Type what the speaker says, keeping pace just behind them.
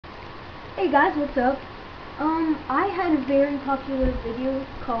Hey guys, what's up? I had a very popular video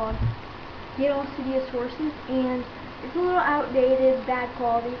called Get All Cydia Sources, and it's a little outdated, bad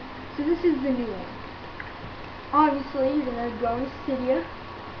quality, so this is the new one. Obviously, you're going to go into Cydia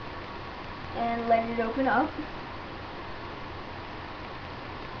and let it open up.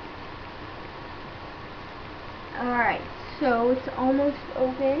 Alright, so it's almost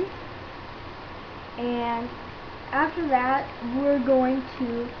open, and after that, we're going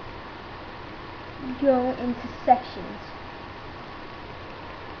to go into sections.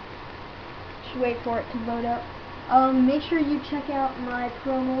 Just wait for it to load up. Make sure you check out my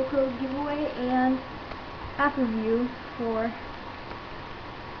promo code giveaway and app review for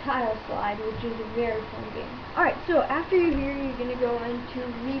Tile Slide, which is a very fun game. Alright, so after you're here, you're going to go into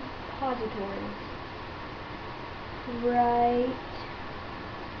repositories. Right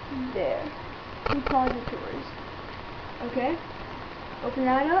there. Repositories. Okay? Open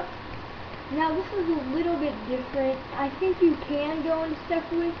that up. Now this is a little bit different. I think you can go into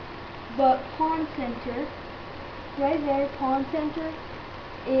Stepway, but Pwncenter, right there, Pwncenter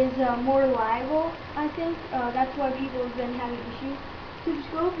is more reliable, I think. That's why people have been having issues. So just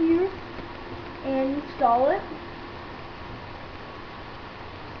go here and install it.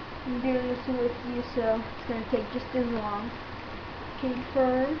 I'm doing this with you, so it's going to take just as long.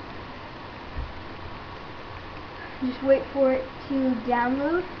 Confirm. Just wait for it to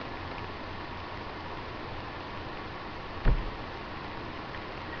download.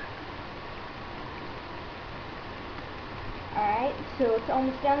 Alright, so it's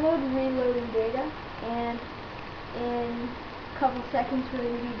almost downloaded, reloading data, and in a couple seconds we're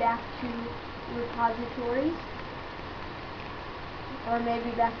going to be back to repositories, or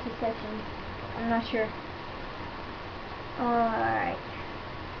maybe back to sections, I'm not sure. Alright,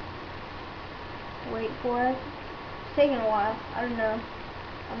 wait for it. It's taking a while, I don't know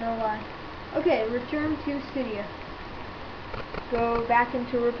why. Okay, return to Cydia. Go back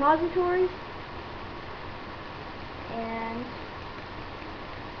into repositories, and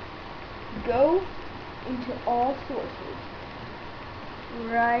go into AllSources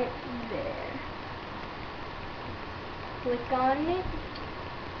right there. Click on it.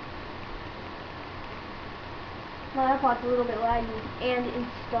 My iPod's a little bit laggy. And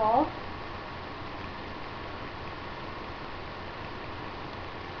install.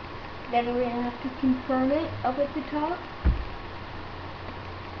 Then we're going to have to confirm it up at the top.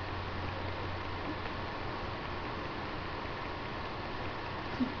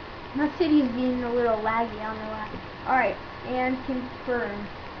 My Cydia is being a little laggy, I don't know why. Alright, and confirm.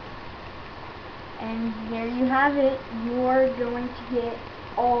 And there you have it. You're going to get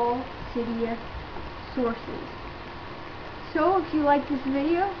all Cydia sources. So if you like this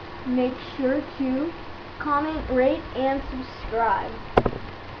video, make sure to comment, rate, and subscribe.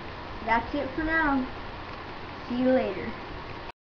 That's it for now. See you later.